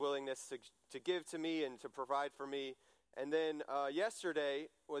willingness to give to me and to provide for me. And then yesterday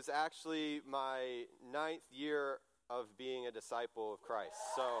was actually my 9th year of being a disciple of Christ.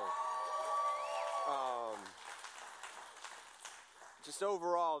 So just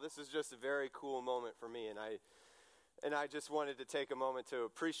overall, this is just a very cool moment for me, and I just wanted to take a moment to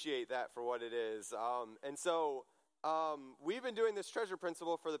appreciate that for what it is. And so we've been doing this treasure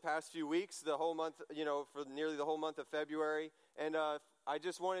principle for the past few weeks, the whole month, for nearly the whole month of February. And I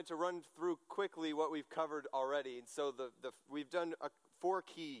just wanted to run through quickly what we've covered already. And so we've done 4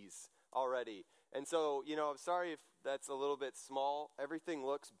 keys already. And so, I'm sorry if that's a little bit small. Everything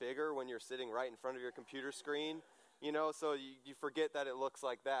looks bigger when you're sitting right in front of your computer screen, so you forget that it looks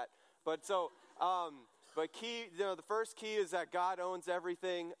like that. But so, key, the first key is that God owns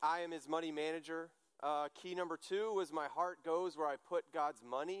everything. I am his money manager. Key number 2 was my heart goes where I put God's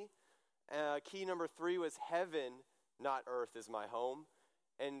money. Key number 3 was heaven, not earth, is my home.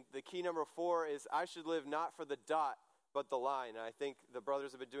 And the key number 4 is I should live not for the dot, but the line. And I think the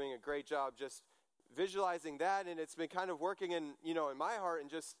brothers have been doing a great job just visualizing that, and it's been kind of working in my heart, and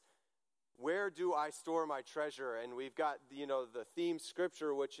just where do I store my treasure? And we've got the theme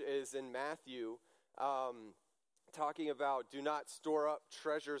scripture, which is in Matthew, talking about do not store up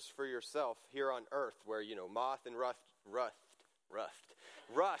treasures for yourself here on earth, where moth and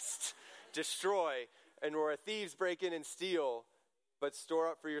rust destroy, and where thieves break in and steal, but store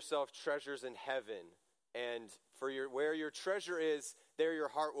up for yourself treasures in heaven. And where your treasure is, there your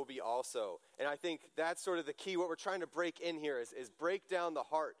heart will be also. And I think that's sort of the key. What we're trying to break in here is break down the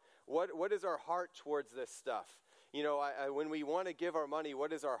heart. What is our heart towards this stuff? When we want to give our money,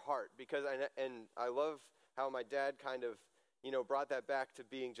 what is our heart? Because I love how my dad kind of brought that back to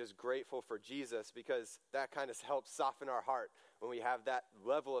being just grateful for Jesus, because that kind of helps soften our heart when we have that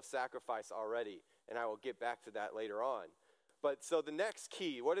level of sacrifice already. And I will get back to that later on. But so the next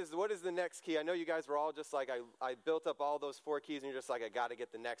key, what is the next key? I know you guys were all just like, I built up all those 4 keys, and you're just like, I got to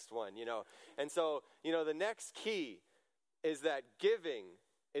get the next one, And so, the next key is that giving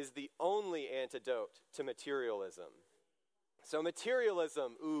is the only antidote to materialism. So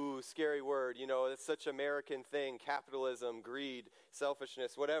materialism, ooh, scary word, it's such an American thing, capitalism, greed,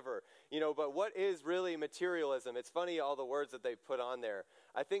 selfishness, whatever. But what is really materialism? It's funny, all the words that they put on there.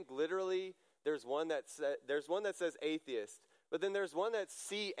 I think literally there's one that says atheist, but then there's one that's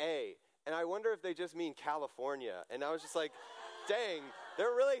CA, and I wonder if they just mean California. And I was just like, dang,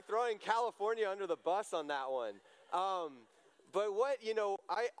 they're really throwing California under the bus on that one. But what,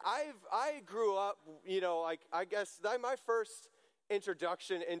 I grew up, I guess my first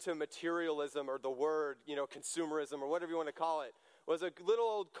introduction into materialism, or the word, consumerism, or whatever you want to call it, was a little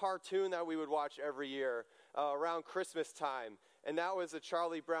old cartoon that we would watch every year around Christmas time. And that was a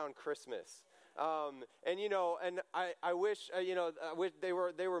Charlie Brown Christmas. And I wish they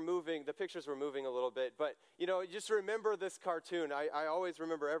were moving, the pictures were moving a little bit, but, just remember this cartoon. I always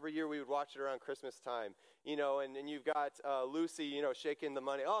remember every year we would watch it around Christmas time, and you've got Lucy, shaking the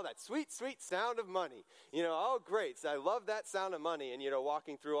money. Oh, that sweet, sweet sound of money. Oh, great. So I love that sound of money. And,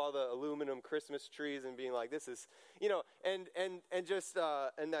 walking through all the aluminum Christmas trees and being like, this is, and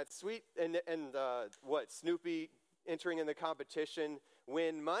that sweet, Snoopy entering in the competition,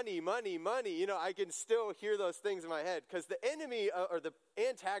 win money. I can still hear those things in my head, because the enemy or the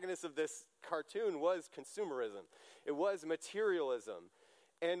antagonist of this cartoon was consumerism. It was materialism.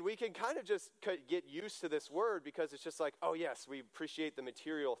 And we can kind of just get used to this word, because it's just like, oh yes, we appreciate the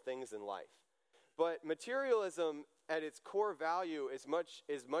material things in life. But materialism at its core value is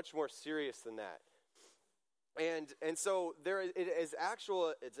much more serious than that. And so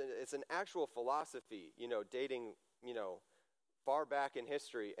it's an actual philosophy, dating, far back in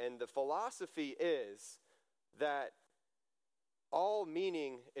history. And the philosophy is that all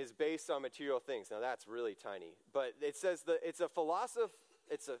meaning is based on material things. Now that's really tiny, but it says that it's a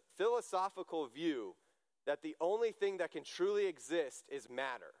philosophical view that the only thing that can truly exist is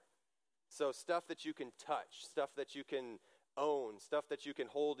matter. So stuff that you can touch, stuff that you can own, stuff that you can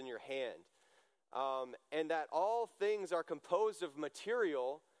hold in your hand. And that all things are composed of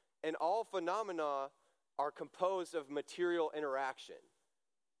material, and all phenomena are composed of material interaction.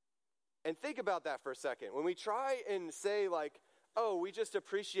 And think about that for a second. When we try and say like, oh, we just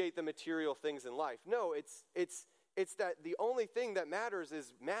appreciate the material things in life. No, it's that the only thing that matters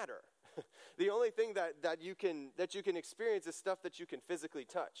is matter. The only thing that you can experience is stuff that you can physically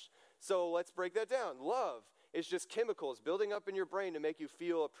touch. So let's break that down. Love is just chemicals building up in your brain to make you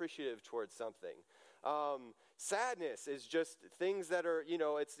feel appreciative towards something. Sadness is just things that are,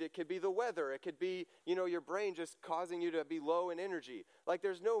 it could be the weather. It could be, your brain just causing you to be low in energy. Like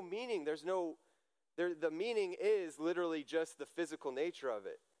there's no meaning. The meaning is literally just the physical nature of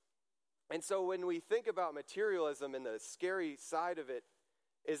it. And so when we think about materialism and the scary side of it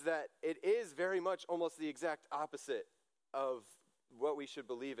is that it is very much almost the exact opposite of what we should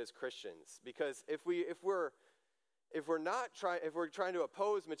believe as Christians. Because if we're trying to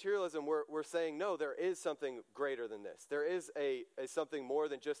oppose materialism, we're saying no, there is something greater than this. There is a something more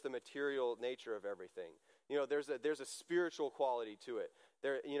than just the material nature of everything. There's a spiritual quality to it.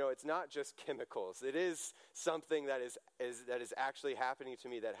 It's not just chemicals. It is something that is actually happening to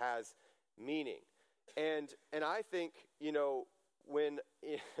me that has meaning. And I think, when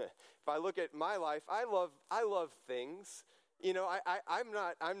if I look at my life, I love things.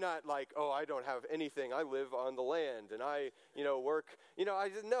 I'm not like, oh, I don't have anything. I live on the land and I work.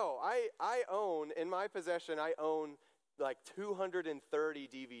 I own, in my possession, I own like 230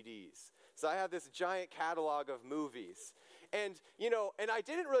 DVDs. So I have this giant catalog of movies. And I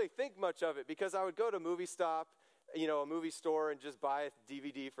didn't really think much of it because I would go to Movie Stop, a movie store, and just buy a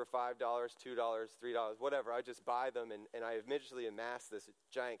DVD for $5, $2, $3, whatever. I just buy them and I eventually amass this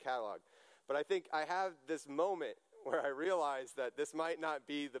giant catalog. But I think I have this moment where I realized that this might not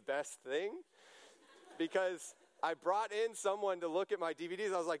be the best thing because I brought in someone to look at my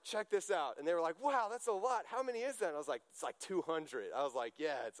DVDs. I was like, check this out. And they were like, wow, that's a lot. How many is that? And I was like, it's like 200. I was like,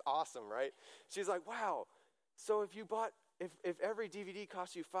 yeah, it's awesome, right? She's like, wow. So if every DVD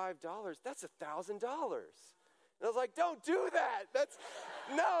costs you $5, that's $1,000. And I was like, don't do that.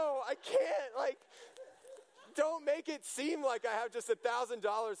 No, I can't. Don't make it seem like I have just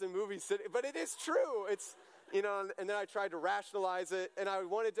 $1,000 in movies sitting. But it is true. It's, and then I tried to rationalize it, and I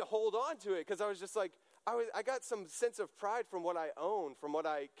wanted to hold on to it because I was just like, I got some sense of pride from what I own, from what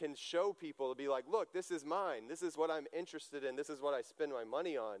I can show people to be like, look, this is mine. This is what I'm interested in. This is what I spend my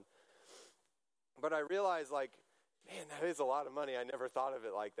money on. But I realized, man, that is a lot of money. I never thought of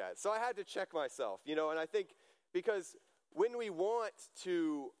it like that. So I had to check myself, and I think because when we want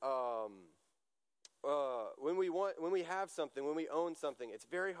to, when we have something, when we own something, it's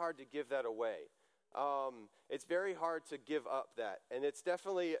very hard to give that away. It's very hard to give up that. And it's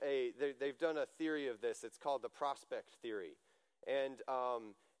definitely they've done a theory of this. It's called the prospect theory. And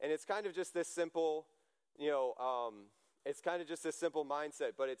it's kind of just this simple, it's kind of just this simple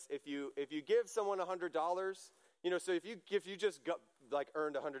mindset. But it's if you give someone $100, so if you just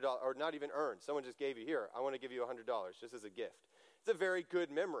earned $100, or not even earned, someone just gave you, here, I want to give you $100 just as a gift. It's a very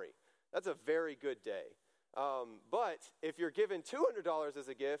good memory. That's a very good day. But if you're given $200 as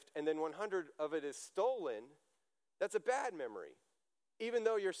a gift and then 100 of it is stolen, that's a bad memory, even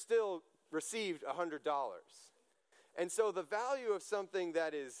though you're still received $100. And so the value of something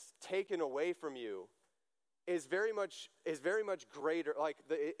that is taken away from you is very much greater.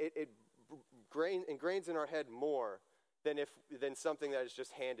 It ingrains in our head more than something that is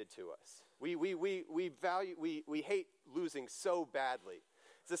just handed to us. We hate losing so badly.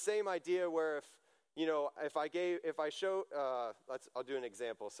 It's the same idea where I'll do an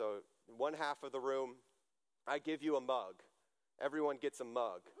example. So one half of the room, I give you a mug. Everyone gets a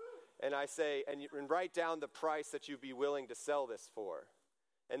mug. And I say, and write down the price that you'd be willing to sell this for.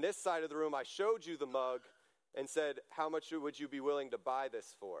 And this side of the room, I showed you the mug and said, how much would you be willing to buy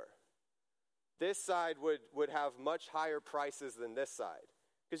this for? This side would have much higher prices than this side.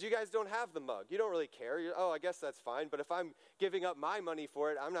 Because you guys don't have the mug. You don't really care. I guess that's fine. But if I'm giving up my money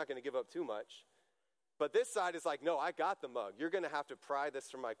for it, I'm not going to give up too much. But this side is like, no, I got the mug. You're going to have to pry this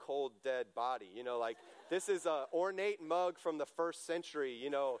from my cold, dead body. This is an ornate mug from the first century.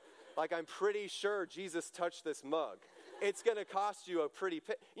 I'm pretty sure Jesus touched this mug. It's going to cost you a pretty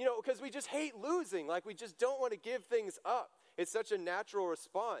because we just hate losing. We just don't want to give things up. It's such a natural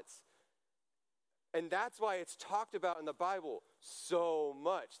response. And that's why it's talked about in the Bible so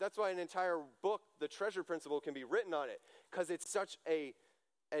much. That's why an entire book, The Treasure Principle, can be written on it, because it's such an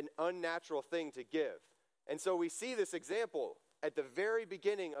unnatural thing to give. And so we see this example at the very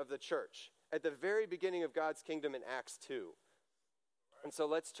beginning of the church, at the very beginning of God's kingdom in Acts 2. And so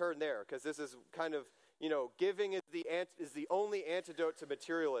let's turn there, because this is kind of, giving is the only antidote to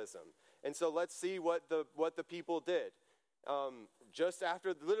materialism. And so let's see what the people did. Just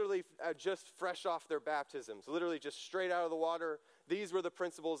after, literally just fresh off their baptisms, literally just straight out of the water, these were the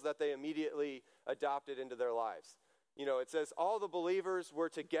principles that they immediately adopted into their lives. It says, all the believers were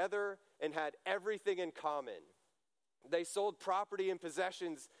together and had everything in common. They sold property and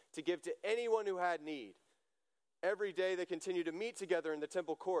possessions to give to anyone who had need. Every day they continued to meet together in the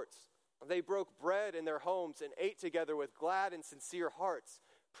temple courts. They broke bread in their homes and ate together with glad and sincere hearts,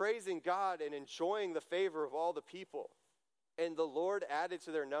 praising God and enjoying the favor of all the people. And the Lord added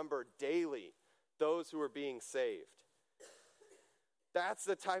to their number daily those who were being saved. That's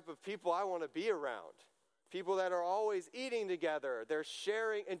the type of people I want to be around. People that are always eating together. They're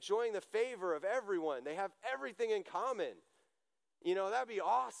sharing, enjoying the favor of everyone. They have everything in common. That'd be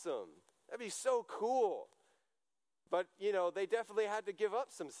awesome. That'd be so cool. But, they definitely had to give up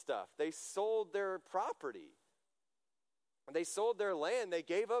some stuff. They sold their property. They sold their land. They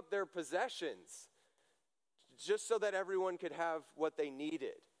gave up their possessions just so that everyone could have what they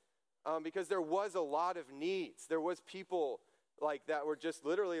needed. Because there was a lot of needs. There was people like that were just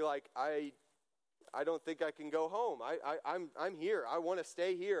literally like, I don't think I can go home. I'm here. I want to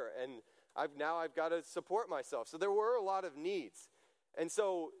stay here. And I've got to support myself. So there were a lot of needs. And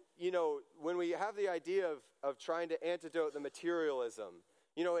so, when we have the idea of trying to antidote the materialism,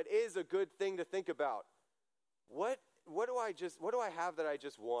 it is a good thing to think about. What do I have that I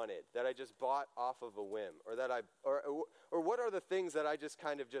just wanted, that I just bought off of a whim, or what are the things that I just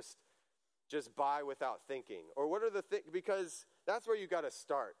kind of just buy without thinking? Or what are the things, because that's where you got to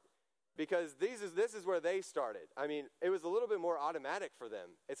start. Because this is where they started. I mean, it was a little bit more automatic for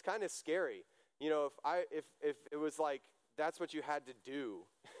them. It's kind of scary. If it was like that's what you had to do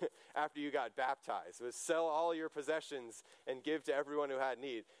after you got baptized, was sell all your possessions and give to everyone who had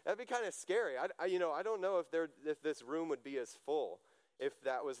need. That'd be kind of scary. I don't know if this room would be as full if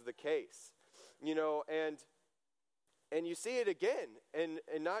that was the case. And you see it again, and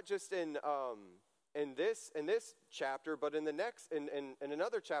not just in this chapter, but in the next, in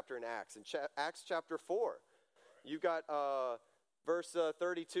another chapter in Acts, Acts chapter 4. You've got verse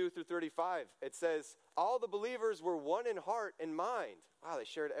 32 through 35. It says, all the believers were one in heart and mind. Wow, they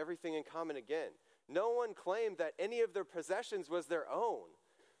shared everything in common again. No one claimed that any of their possessions was their own,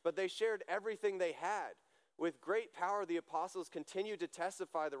 but they shared everything they had. With great power, the apostles continued to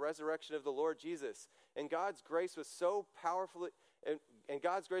testify the resurrection of the Lord Jesus, and God's grace was so powerfully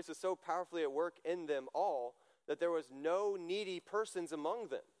at work in them all that there was no needy persons among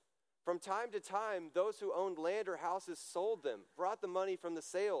them. From time to time, those who owned land or houses sold them, brought the money from the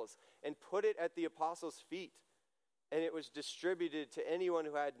sales, and put it at the apostles' feet, and it was distributed to anyone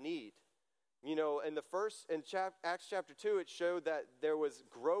who had need. In Acts chapter 2, it showed that there was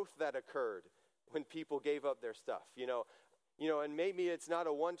growth that occurred when people gave up their stuff. And maybe it's not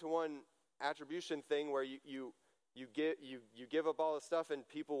a one-to-one attribution thing where you give up all the stuff and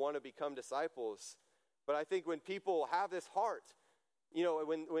people want to become disciples. But I think when people have this heart,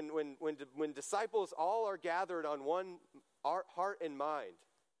 when disciples all are gathered on one heart and mind,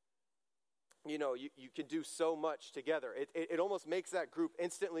 you can do so much together. It almost makes that group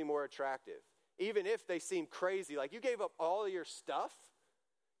instantly more attractive. Even if they seem crazy, like you gave up all of your stuff,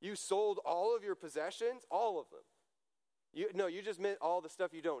 you sold all of your possessions, all of them. You just meant all the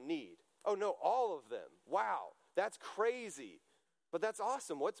stuff you don't need. Oh no, all of them. Wow, that's crazy. But that's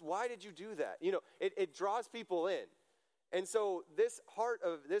awesome. Why did you do that? It draws people in. And so this heart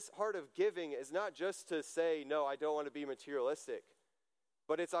of giving is not just to say, no, I don't want to be materialistic,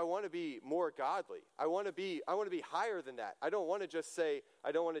 but it's I want to be more godly. I want to be higher than that. I don't want to just say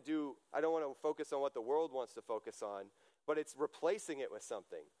I don't want to focus on what the world wants to focus on, but it's replacing it with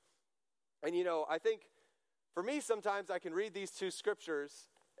something. And I think for me sometimes I can read these two scriptures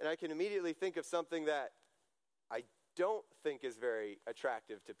and I can immediately think of something that I don't think is very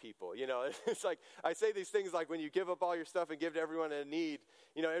attractive to people. It's like I say these things like when you give up all your stuff and give to everyone in need,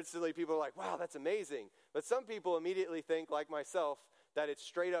 instantly people are like, wow, that's amazing. But some people immediately think, like myself, that it's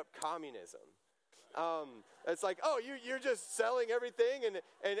straight up communism. It's like, oh, you're just selling everything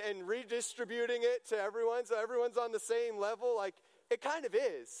and redistributing it to everyone so everyone's on the same level. Like, it kind of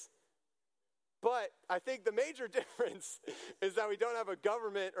is. But I think the major difference is that we don't have a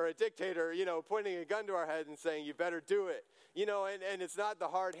government or a dictator, pointing a gun to our head and saying, you better do it. And it's not the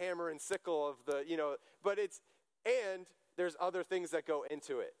hard hammer and sickle of but and there's other things that go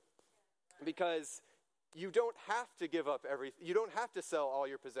into it. Because you don't have to give up everything. You don't have to sell all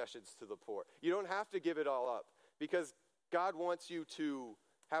your possessions to the poor. You don't have to give it all up because God wants you to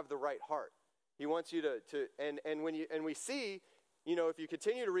have the right heart. He wants you and we see, if you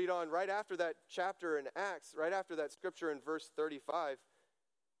continue to read on right after that chapter in Acts, right after that scripture in verse 35,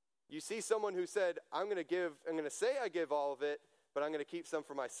 you see someone who said, I'm going to say I give all of it, but I'm going to keep some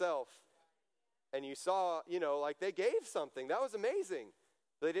for myself. And you saw, like they gave something. That was amazing.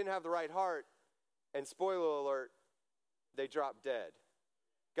 They didn't have the right heart. And spoiler alert, they dropped dead.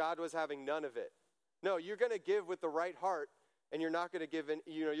 God was having none of it. No, you're going to give with the right heart, and you're not going to give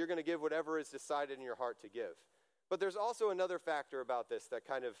you're going to give whatever is decided in your heart to give. But there's also another factor about this that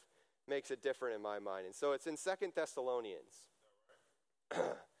kind of makes it different in my mind. And so it's in 2 Thessalonians. 2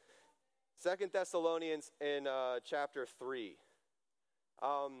 Thessalonians in chapter 3.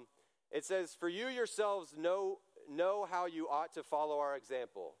 It says, for you yourselves know how you ought to follow our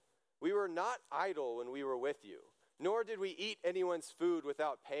example. We were not idle when we were with you, nor did we eat anyone's food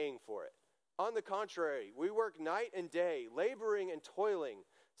without paying for it. On the contrary, we work night and day, laboring and toiling,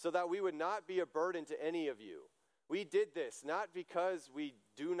 so that we would not be a burden to any of you. We did this not because we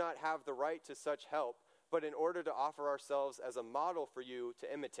do not have the right to such help, but in order to offer ourselves as a model for you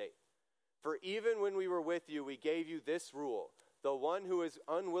to imitate. For even when we were with you, we gave you this rule: the one who is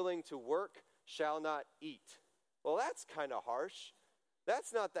unwilling to work shall not eat. Well, that's kind of harsh.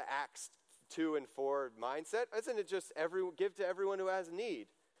 That's not the Acts 2 and 4 mindset. Isn't it just give to everyone who has need?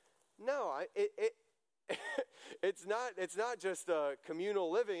 No, it's not just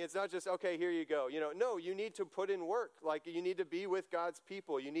communal living. It's not just, okay, here you go. No, you need to put in work. Like, you need to be with God's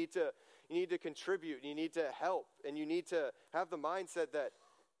people. You need to contribute. You need to help, and you need to have the mindset that,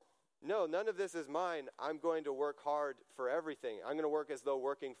 no, none of this is mine. I'm going to work hard for everything. I'm going to work as though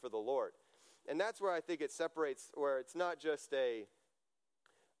working for the Lord. And that's where I think it separates, where it's not just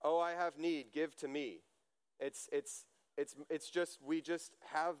I have need, give to me. It's just, we just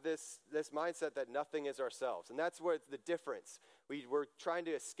have this mindset that nothing is ourselves. And that's where it's the difference. We're trying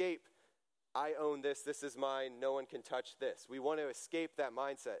to escape, I own this is mine, no one can touch this. We want to escape that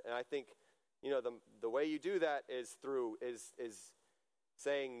mindset. And I think, the way you do that is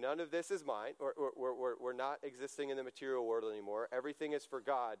saying none of this is mine, or we're not existing in the material world anymore. Everything is for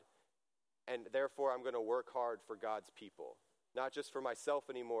God, and therefore I'm going to work hard for God's people. Not just for myself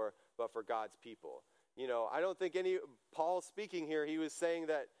anymore, but for God's people. I don't think Paul speaking here, he was saying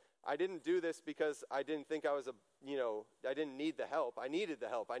that I didn't do this because I didn't think I didn't need the help. I needed the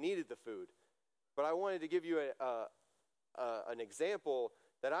help. I needed the food. But I wanted to give you an example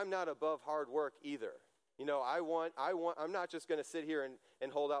that I'm not above hard work either. I'm not just going to sit here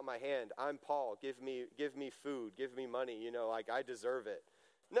and hold out my hand. I'm Paul. Give me food. Give me money. Like I deserve it.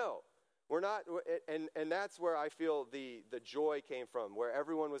 No. We're not, and that's where I feel the joy came from, where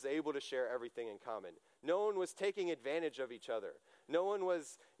everyone was able to share everything in common. No one was taking advantage of each other. No one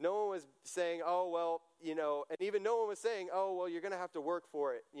was saying, oh, well, and even no one was saying, oh, well, you're going to have to work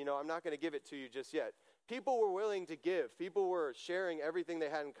for it. I'm not going to give it to you just yet. People were willing to give. People were sharing everything they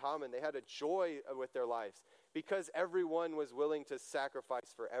had in common. They had a joy with their lives because everyone was willing to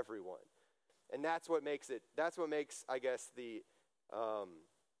sacrifice for everyone. And that's what makes, I guess, the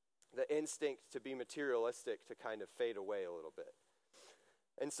instinct to be materialistic to kind of fade away a little bit.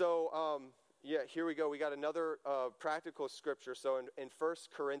 And so, here we go. We got another practical scripture. So in 1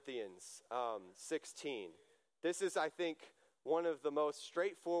 Corinthians 16, this is, I think, one of the most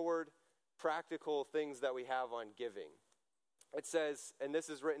straightforward, practical things that we have on giving. It says, and this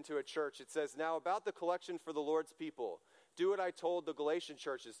is written to a church, it says, now about the collection for the Lord's people, do what I told the Galatian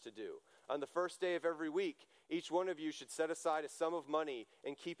churches to do. On the first day of every week, each one of you should set aside a sum of money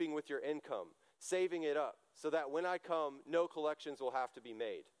in keeping with your income, saving it up, so that when I come, no collections will have to be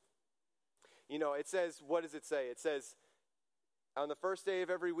made. It says, what does it say? It says, on the first day of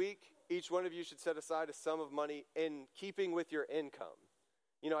every week, each one of you should set aside a sum of money in keeping with your income.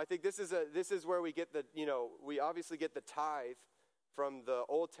 I think this is where we get we obviously get the tithe from the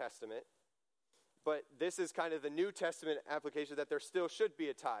Old Testament. But this is kind of the New Testament application that there still should be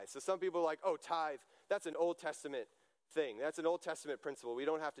a tithe. So some people are like, oh, tithe, that's an Old Testament thing. That's an Old Testament principle. We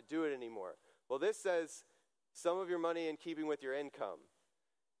don't have to do it anymore. Well, this says some of your money in keeping with your income.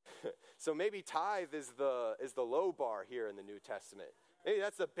 So maybe tithe is the low bar here in the New Testament. Maybe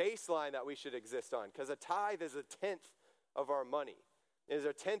that's the baseline that we should exist on, because a tithe is a tenth of our money. It is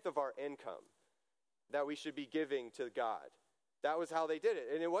a tenth of our income that we should be giving to God. That was how they did it.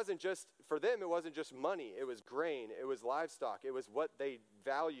 And it wasn't just, for them, it wasn't just money. It was grain. It was livestock. It was what they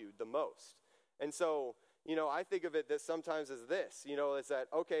valued the most. And so, I think of it that sometimes as this, is that,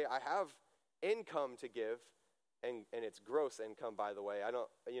 okay, I have income to give, and it's gross income, by the way. I don't,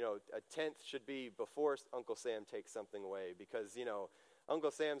 a tenth should be before Uncle Sam takes something away, because,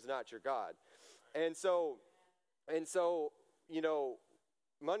 Uncle Sam's not your God. And so,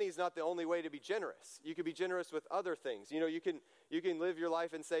 money's not the only way to be generous. You can be generous with other things. You can live your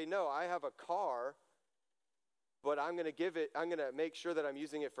life and say, no, I have a car, but I'm going to make sure that I'm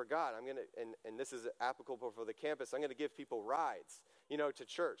using it for God. And this is applicable for the campus, I'm going to give people rides, to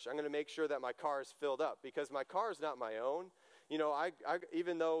church. I'm going to make sure that my car is filled up, because my car is not my own. I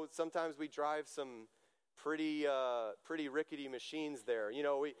even though sometimes we drive some pretty rickety machines there,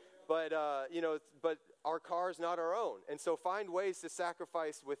 but our car is not our own. And so find ways to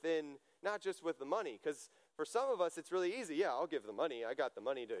sacrifice within, not just with the money, because for some of us it's really easy. Yeah, I'll give the money. I got the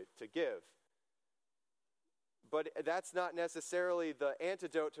money to give. But that's not necessarily the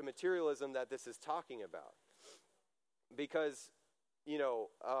antidote to materialism that this is talking about. Because,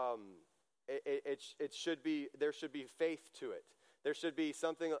 it should be, there should be faith to it. there should be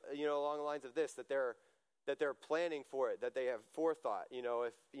something, along the lines of this, that they're planning for it, that they have forethought.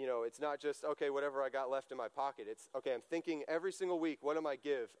 If, it's not just, okay, whatever I got left in my pocket. It's, okay, I'm thinking every single week, what am I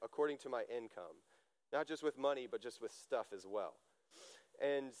give according to my income? Not just with money, but just with stuff as well.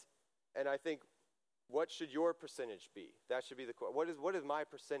 And I think, what should your percentage be? That should be the question. What is my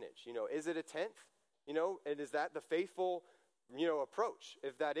percentage? Is it a tenth? And is that the faithful, approach?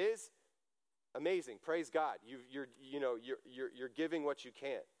 If that is, amazing. Praise God. You're giving what you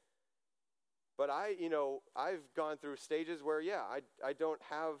can. But I've gone through stages where, I don't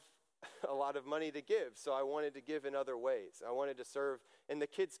have a lot of money to give, so I wanted to give in other ways. I wanted to serve in the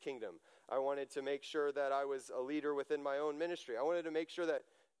kids' kingdom. I wanted to make sure that I was a leader within my own ministry. I wanted to make sure that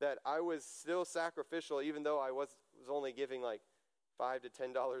I was still sacrificial, even though I was only giving like $5 to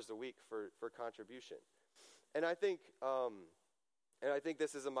 $10 a week for contribution. And I think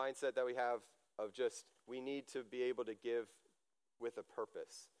this is a mindset that we have of just, we need to be able to give with a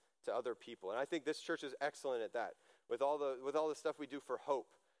purpose to other people. And I think this church is excellent at that. With all the stuff we do for Hope,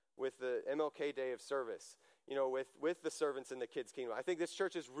 with the MLK Day of Service, with the servants in the kids' kingdom. I think this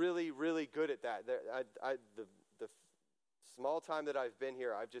church is really, really good at that. The small time that I've been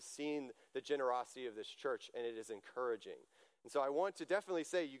here, I've just seen the generosity of this church, and it is encouraging. And so I want to definitely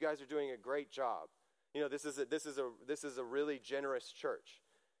say you guys are doing a great job. This is a really generous church.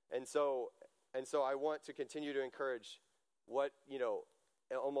 And so I want to continue to encourage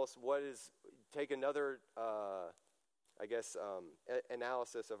take another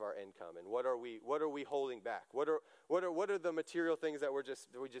analysis of our income, and what are we holding back? What are the material things that we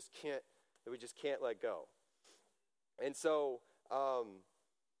just can't let go? And so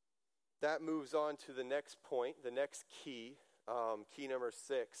that moves on to the next point, the next key, key number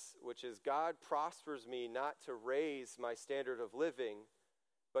 6, which is God prospers me not to raise my standard of living,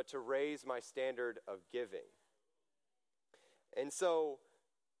 but to raise my standard of giving. And so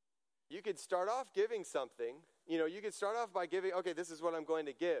you could start off giving something. You could start off by giving, okay, this is what I'm going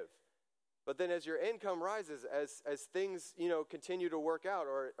to give. But then as your income rises, as things, continue to work out,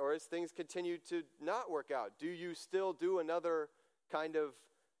 or as things continue to not work out, do you still do another kind of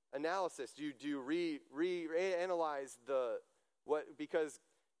analysis? Do you reanalyze because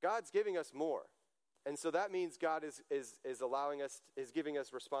God's giving us more. And so that means God is allowing us, is giving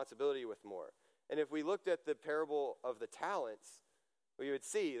us responsibility with more. And if we looked at the parable of the talents, we would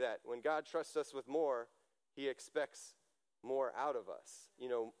see that when God trusts us with more, he expects more out of us,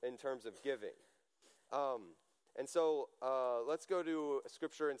 in terms of giving. And so let's go to a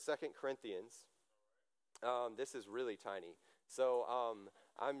scripture in 2 Corinthians. This is really tiny. So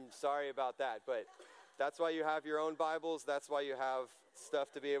I'm sorry about that, but that's why you have your own Bibles. That's why you have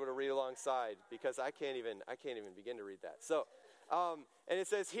stuff to be able to read alongside, because I can't even begin to read that. So, and it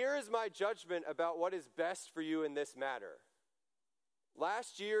says, "Here is my judgment about what is best for you in this matter.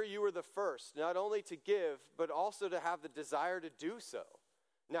 Last year you were the first, not only to give, but also to have the desire to do so.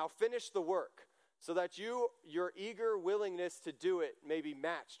 Now finish the work, so that your eager willingness to do it may be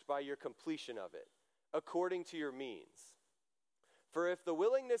matched by your completion of it, according to your means. For if the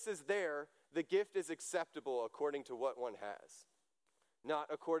willingness is there, the gift is acceptable according to what one has, not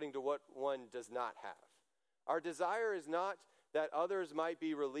according to what one does not have. Our desire is not that others might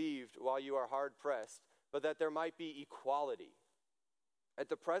be relieved while you are hard pressed, but that there might be equality. At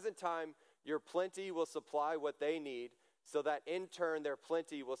the present time, your plenty will supply what they need, so that in turn their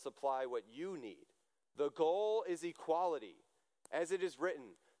plenty will supply what you need. The goal is equality. As it is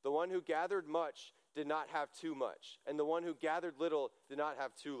written, the one who gathered much did not have too much, and the one who gathered little did not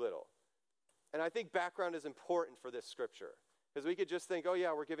have too little." And I think background is important for this scripture, because we could just think, oh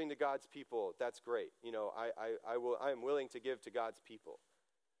yeah, we're giving to God's people. That's great. I am willing to give to God's people.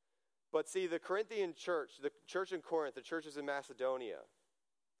 But see, the Corinthian church, the church in Corinth, the churches in Macedonia,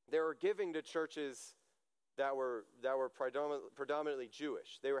 they were giving to churches that were predominantly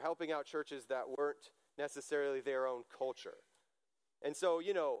Jewish. They were helping out churches that weren't necessarily their own culture. And so,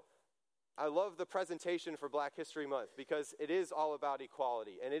 I love the presentation for Black History Month, because it is all about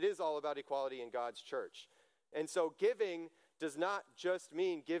equality, and it is all about equality in God's church. And so giving does not just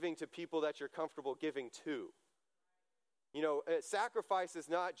mean giving to people that you're comfortable giving to. Sacrifice is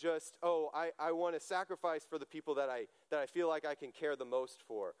not just, I want to sacrifice for the people that I feel like I can care the most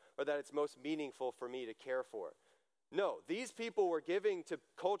for, or that it's most meaningful for me to care for. No, these people were giving to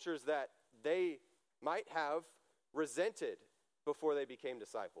cultures that they might have resented before they became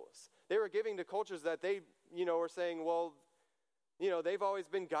disciples. They were giving to cultures that they, were saying, well, they've always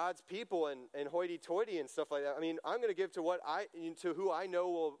been God's people and hoity-toity and stuff like that. I mean, I'm going to give to who I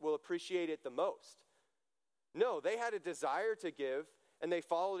know will appreciate it the most. No, they had a desire to give, and they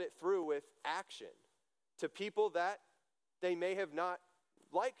followed it through with action to people that they may have not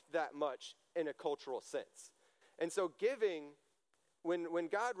liked that much in a cultural sense. And so giving, when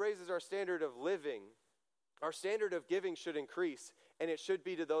God raises our standard of living, our standard of giving should increase, and it should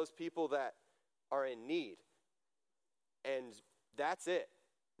be to those people that are in need. And that's it.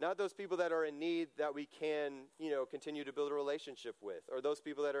 Not those people that are in need that we can, continue to build a relationship with, or those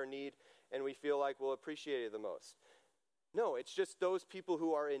people that are in need and we feel like we'll appreciate it the most. No, it's just those people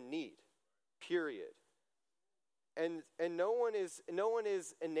who are in need, period. And no one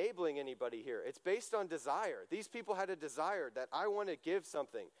is enabling anybody here. It's based on desire. These people had a desire that I want to give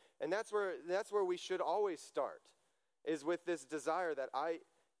something. And that's where we should always start, is with this desire that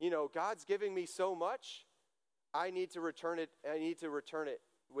God's giving me so much, I need to return it. I need to return it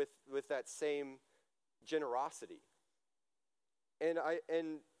with that same generosity. And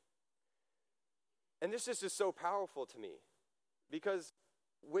this is just so powerful to me, because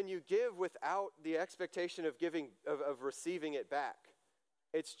when you give without the expectation of giving, of receiving it back,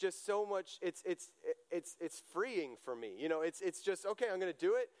 it's just so much. It's freeing for me. It's just, okay, I'm going to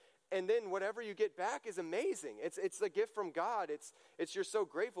do it, and then whatever you get back is amazing. It's a gift from God. It's you're so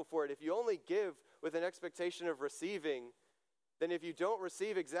grateful for it. If you only give with an expectation of receiving, then if you don't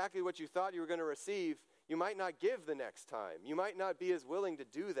receive exactly what you thought you were going to receive, you might not give the next time. You might not be as willing to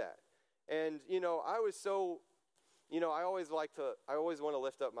do that. And I was so. I always want to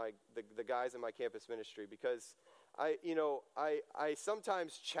lift up the guys in my campus ministry, because I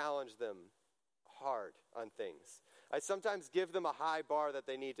sometimes challenge them hard on things. I sometimes give them a high bar that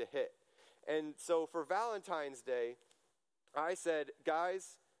they need to hit. And so for Valentine's Day, I said,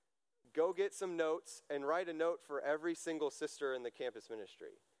 guys, go get some notes and write a note for every single sister in the campus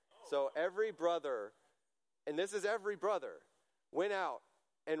ministry. So every brother, and this is every brother, went out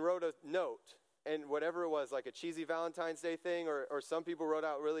and wrote a note. And whatever it was, like a cheesy Valentine's Day thing, or some people wrote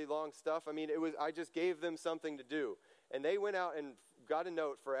out really long stuff. I mean, I just gave them something to do. And they went out and got a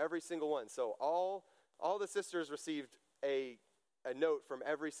note for every single one. So all the sisters received a note from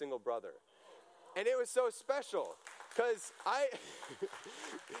every single brother. And it was so special, because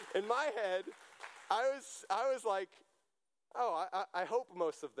in my head, I was like, oh, I hope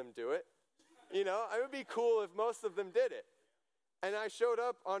most of them do it. It would be cool if most of them did it. And I showed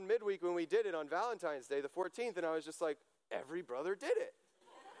up on midweek when we did it on Valentine's Day, the 14th, and I was just like, every brother did it.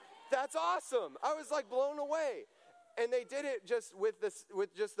 That's awesome. I was like blown away. And they did it just with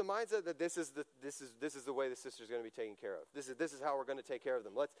just the mindset that this is the way the sister's going to be taken care of. This is how we're going to take care of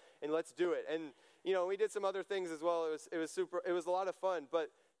them. Let's do it. And we did some other things as well. It was a lot of fun.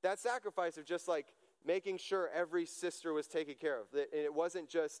 But that sacrifice of just like making sure every sister was taken care of. And it wasn't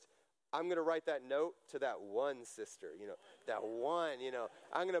just, I'm going to write that note to that one sister, that one,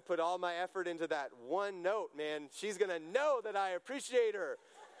 I'm going to put all my effort into that one note, man. She's going to know that I appreciate her.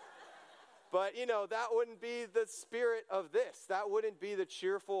 But, that wouldn't be the spirit of this. That wouldn't be the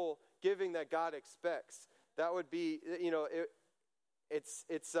cheerful giving that God expects. That would be, it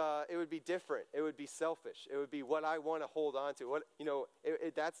would be different. It would be selfish. It would be what I want to hold on to.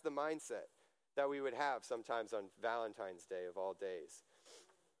 That's the mindset that we would have sometimes on Valentine's Day of all days.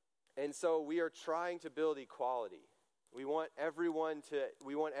 And so we are trying to build equality. We want everyone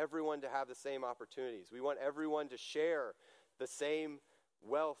to have the same opportunities. We want everyone to share the same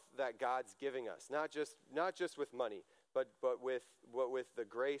wealth that God's giving us. Not just with money, but with the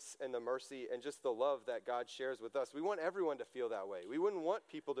grace and the mercy and just the love that God shares with us. We want everyone to feel that way. We wouldn't want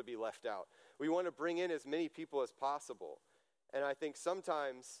people to be left out. We want to bring in as many people as possible. And I think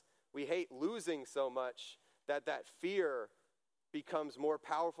sometimes we hate losing so much that fear becomes more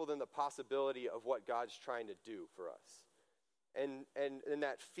powerful than the possibility of what God's trying to do for us. And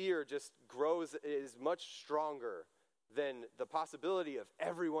that fear just grows, is much stronger than the possibility of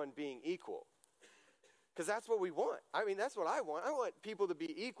everyone being equal. Because that's what we want. I mean, that's what I want. I want people to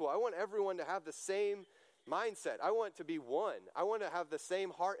be equal. I want everyone to have the same mindset. I want to be one. I want to have the same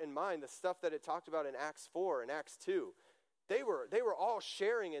heart and mind, the stuff that it talked about in Acts 4 and Acts 2. They were all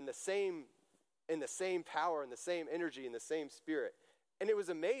sharing in the same power and the same energy and the same spirit. And it was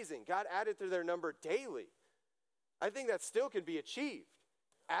amazing. God added to their number daily. I think that still can be achieved,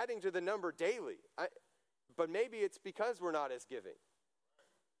 adding to the number daily. But maybe it's because we're not as giving.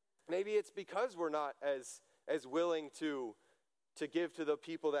 Maybe it's because we're not as willing to give to the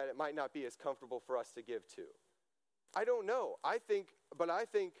people that it might not be as comfortable for us to give to. I don't know. I think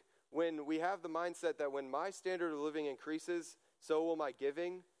when we have the mindset that when my standard of living increases, so will my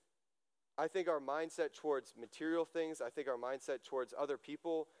giving. I think our mindset towards material things, I think our mindset towards other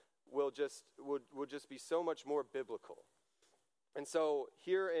people will just be so much more biblical. And so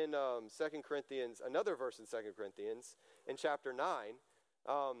here in 2 Corinthians, another verse in 2 Corinthians, in chapter 9,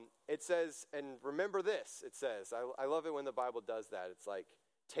 It says, and remember this, it says, I love it when the Bible does that. It's like,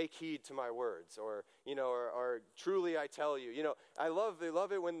 take heed to my words, or truly I tell you. I love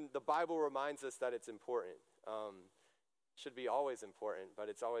it when the Bible reminds us that it's important. Should be always important, but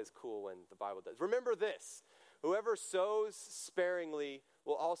it's always cool when the Bible does. Remember this, whoever sows sparingly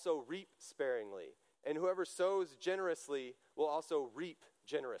will also reap sparingly, and whoever sows generously will also reap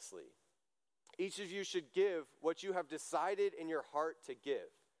generously. Each of you should give what you have decided in your heart to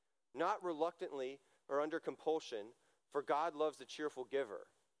give, not reluctantly or under compulsion, for God loves a cheerful giver.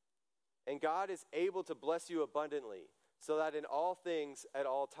 And God is able to bless you abundantly, so that in all things at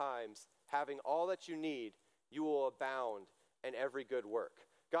all times, having all that you need, you will abound in every good work.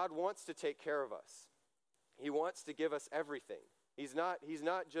 God wants to take care of us. He wants to give us everything. He's not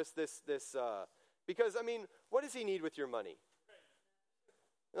just this because, what does he need with your money?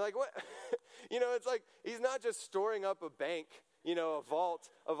 Like what? It's like he's not just storing up a bank, a vault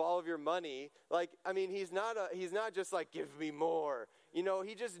of all of your money. Like, he's not just like, give me more.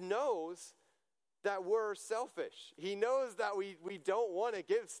 He just knows that we're selfish. He knows that we don't want to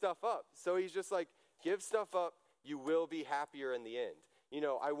give stuff up. So he's just like, give stuff up. You will be happier in the end.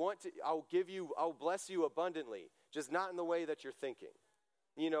 I'll bless you abundantly, just not in the way that you're thinking.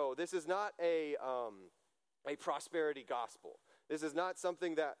 This is not a prosperity gospel. This is not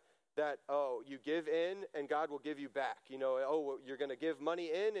something that you give in and God will give you back. You're going to give money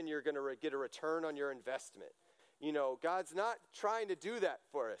in and you're going to get a return on your investment. God's not trying to do that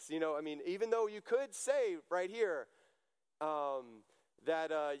for us. Even though you could say right here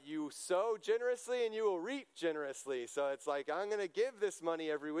that you sow generously and you will reap generously. So it's like, I'm going to give this money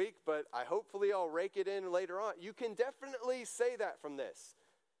every week, but hopefully I'll rake it in later on. You can definitely say that from this.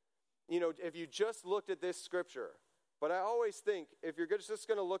 If you just looked at this scripture. But I always think if you're just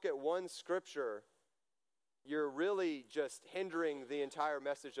going to look at one scripture, you're really just hindering the entire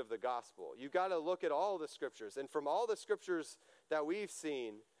message of the gospel. You've got to look at all the scriptures. And from all the scriptures that we've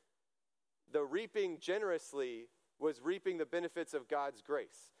seen, the reaping generously was reaping the benefits of God's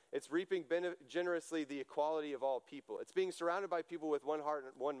grace. It's reaping generously the equality of all people. It's being surrounded by people with one heart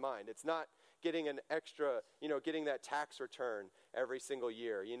and one mind. It's not getting an extra, getting that tax return every single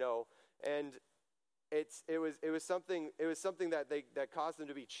year, and it was something that caused them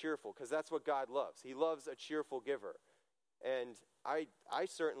to be cheerful, because that's what God loves. He loves a cheerful giver, and I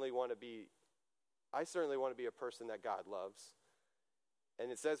certainly want to be a person that God loves.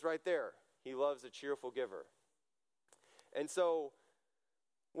 And it says right there, He loves a cheerful giver. And so,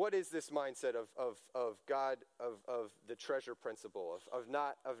 what is this mindset of God, of the treasure principle, of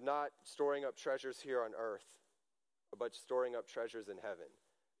not storing up treasures here on earth, but storing up treasures in heaven?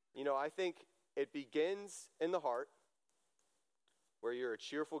 I think it begins in the heart, where you're a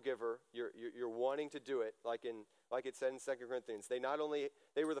cheerful giver. You're wanting to do it, like it said in 2 Corinthians.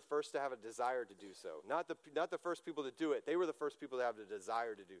 They were the first to have a desire to do so. Not the first people to do it. They were the first people to have the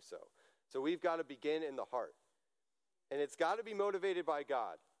desire to do so. So we've got to begin in the heart. And it's got to be motivated by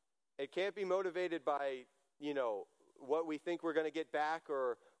God. It can't be motivated by, what we think we're going to get back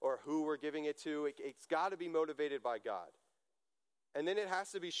or who we're giving it to. It's got to be motivated by God. And then it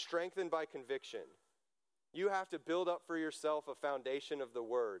has to be strengthened by conviction. You have to build up for yourself a foundation of the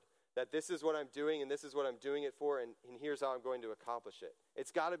word, that this is what I'm doing and this is what I'm doing it for, and here's how I'm going to accomplish it.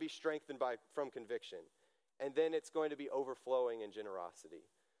 It's got to be strengthened from conviction. And then it's going to be overflowing in generosity.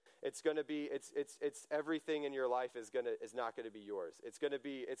 It's going to be it's everything in your life is not going to be yours. It's going to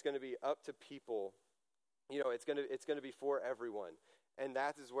be up to people. It's going to be for everyone. And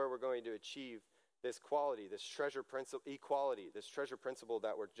that is where we're going to achieve this quality, this treasure principle, equality, this treasure principle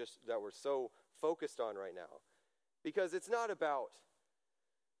that we're so focused on right now. Because it's not about,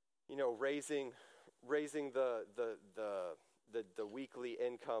 raising the weekly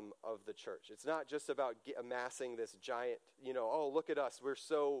income of the church. It's not just about amassing this giant, look at us, we're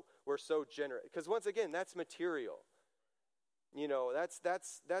so generous. Because once again, that's material. That's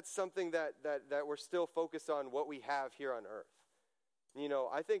something that we're still focused on, what we have here on earth.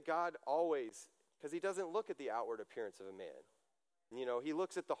 I think God always, because He doesn't look at the outward appearance of a man. He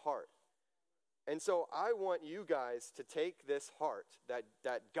looks at the heart. And so I want you guys to take this heart that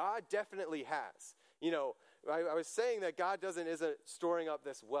God definitely has. I was saying that God isn't storing up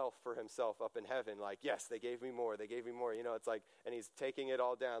this wealth for Himself up in heaven. Like, yes, they gave me more. It's like, and He's taking it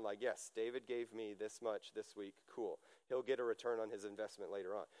all down. Like, yes, David gave me this much this week. Cool. He'll get a return on his investment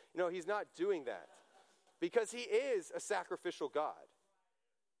later on. He's not doing that, because He is a sacrificial God.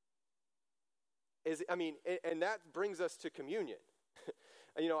 And that brings us to communion.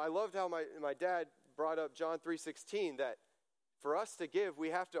 I loved how my dad brought up John 3:16, that for us to give, we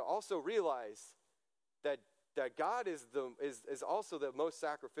have to also realize that that God is also the most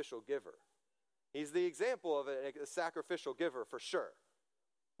sacrificial giver. He's the example of a sacrificial giver for sure.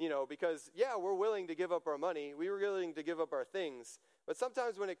 Because, we're willing to give up our money. We're willing to give up our things. But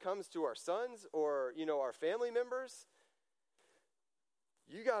sometimes when it comes to our sons or, our family members,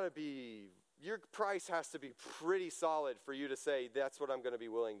 your price has to be pretty solid for you to say, that's what I'm going to be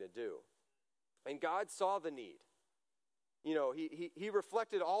willing to do. And God saw the need. He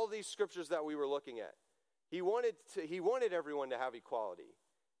reflected all these scriptures that we were looking at. He wanted everyone to have equality.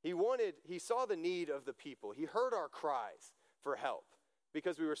 He saw the need of the people. He heard our cries for help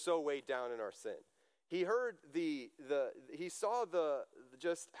because we were so weighed down in our sin. He heard he saw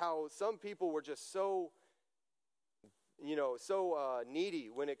just how some people were just so needy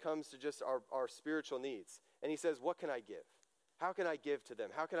when it comes to just our spiritual needs. And he says, what can I give? How can I give to them?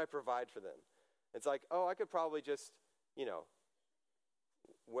 How can I provide for them? It's like, I could probably just,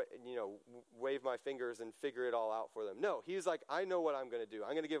 wave my fingers and figure it all out for them. No, he's like, I know what I'm going to do.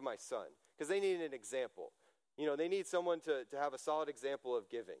 I'm going to give my son, because they need an example. They need someone to have a solid example of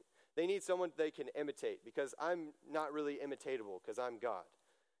giving. They need someone they can imitate, because I'm not really imitatable, because I'm God.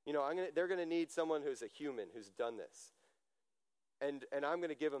 They're going to need someone who's a human, who's done this. And I'm going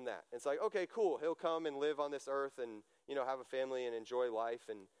to give them that. And it's like, okay, cool. He'll come and live on this earth and, have a family and enjoy life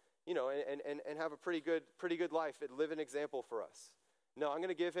and, and have a pretty good life and live an example for us. No, I'm going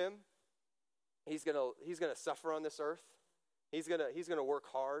to give him. He's going to suffer on this earth. He's going to work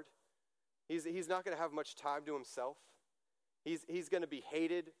hard. He's not going to have much time to himself. He's going to be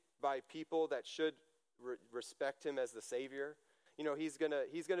hated by people that should respect him as the Savior. He's going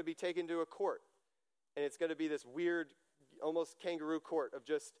to be taken to a court, and it's going to be this weird, almost kangaroo court of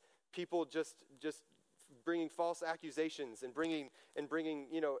just people just bringing false accusations and bringing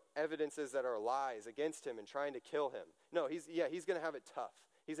evidences that are lies against him and trying to kill him. No, he's going to have it tough.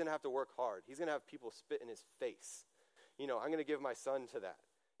 He's going to have to work hard. He's going to have people spit in his face. I'm going to give my son to that.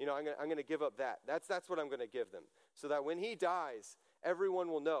 I'm going to give up that. That's what I'm going to give them, so that when he dies, everyone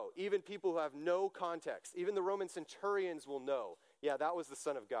will know. Even people who have no context, even the Roman centurions will know, that was the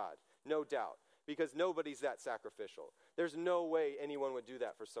Son of God, no doubt, because nobody's that sacrificial. There's no way anyone would do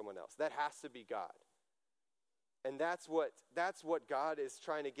that for someone else. That has to be God. And that's what God is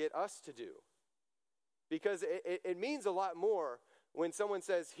trying to get us to do. Because it means a lot more when someone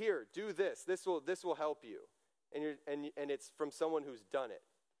says, here, do this. This will help you. And it's from someone who's done it.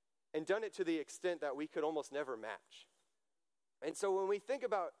 And done it to the extent that we could almost never match. And so when we think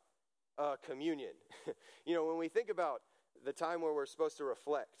about communion, when we think about the time where we're supposed to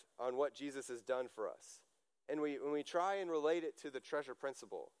reflect on what Jesus has done for us, and when we try and relate it to the treasure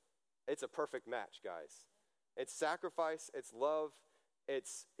principle, it's a perfect match, guys. It's sacrifice, it's love,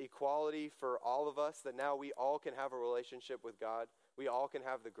 it's equality for all of us, that now we all can have a relationship with God. We all can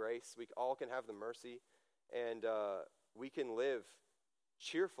have the grace. We all can have the mercy. And we can live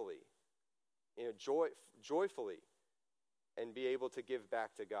cheerfully, joyfully, and be able to give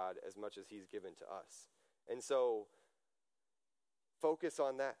back to God as much as he's given to us. And so focus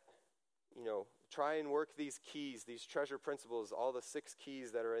on that. Try and work these keys, these treasure principles, all the 6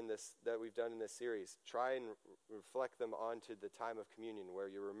 keys that are in this, that we've done in this series. Try and reflect them onto the time of communion where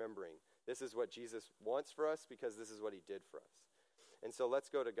you're remembering. This is what Jesus wants for us because this is what he did for us. And so let's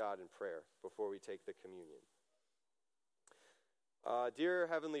go to God in prayer before we take the communion. Dear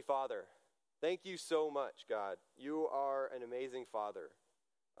Heavenly Father, thank you so much, God. You are an amazing Father.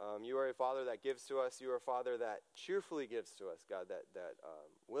 You are a Father that gives to us. You are a Father that cheerfully gives to us, God, that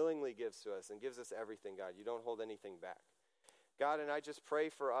willingly gives to us and gives us everything, God. You don't hold anything back. God, and I just pray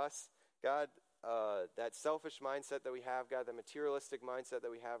for us, God, that selfish mindset that we have, God, the materialistic mindset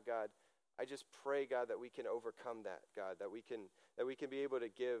that we have, God. I just pray, God, that we can overcome that, God, that we can be able to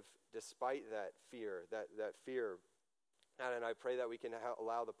give despite that fear, that fear. God, and I pray that we can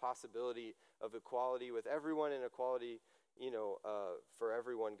allow the possibility of equality with everyone and equality, for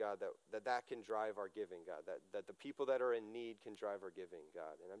everyone, God, that can drive our giving, God, that the people that are in need can drive our giving,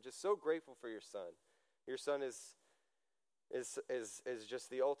 God. And I'm just so grateful for your Son. Your Son is just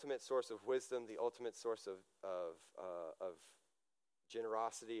the ultimate source of wisdom, the ultimate source of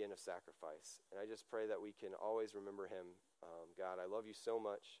generosity and of sacrifice. And I just pray that we can always remember him. God, I love you so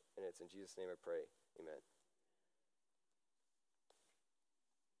much, and it's in Jesus' name I pray. Amen.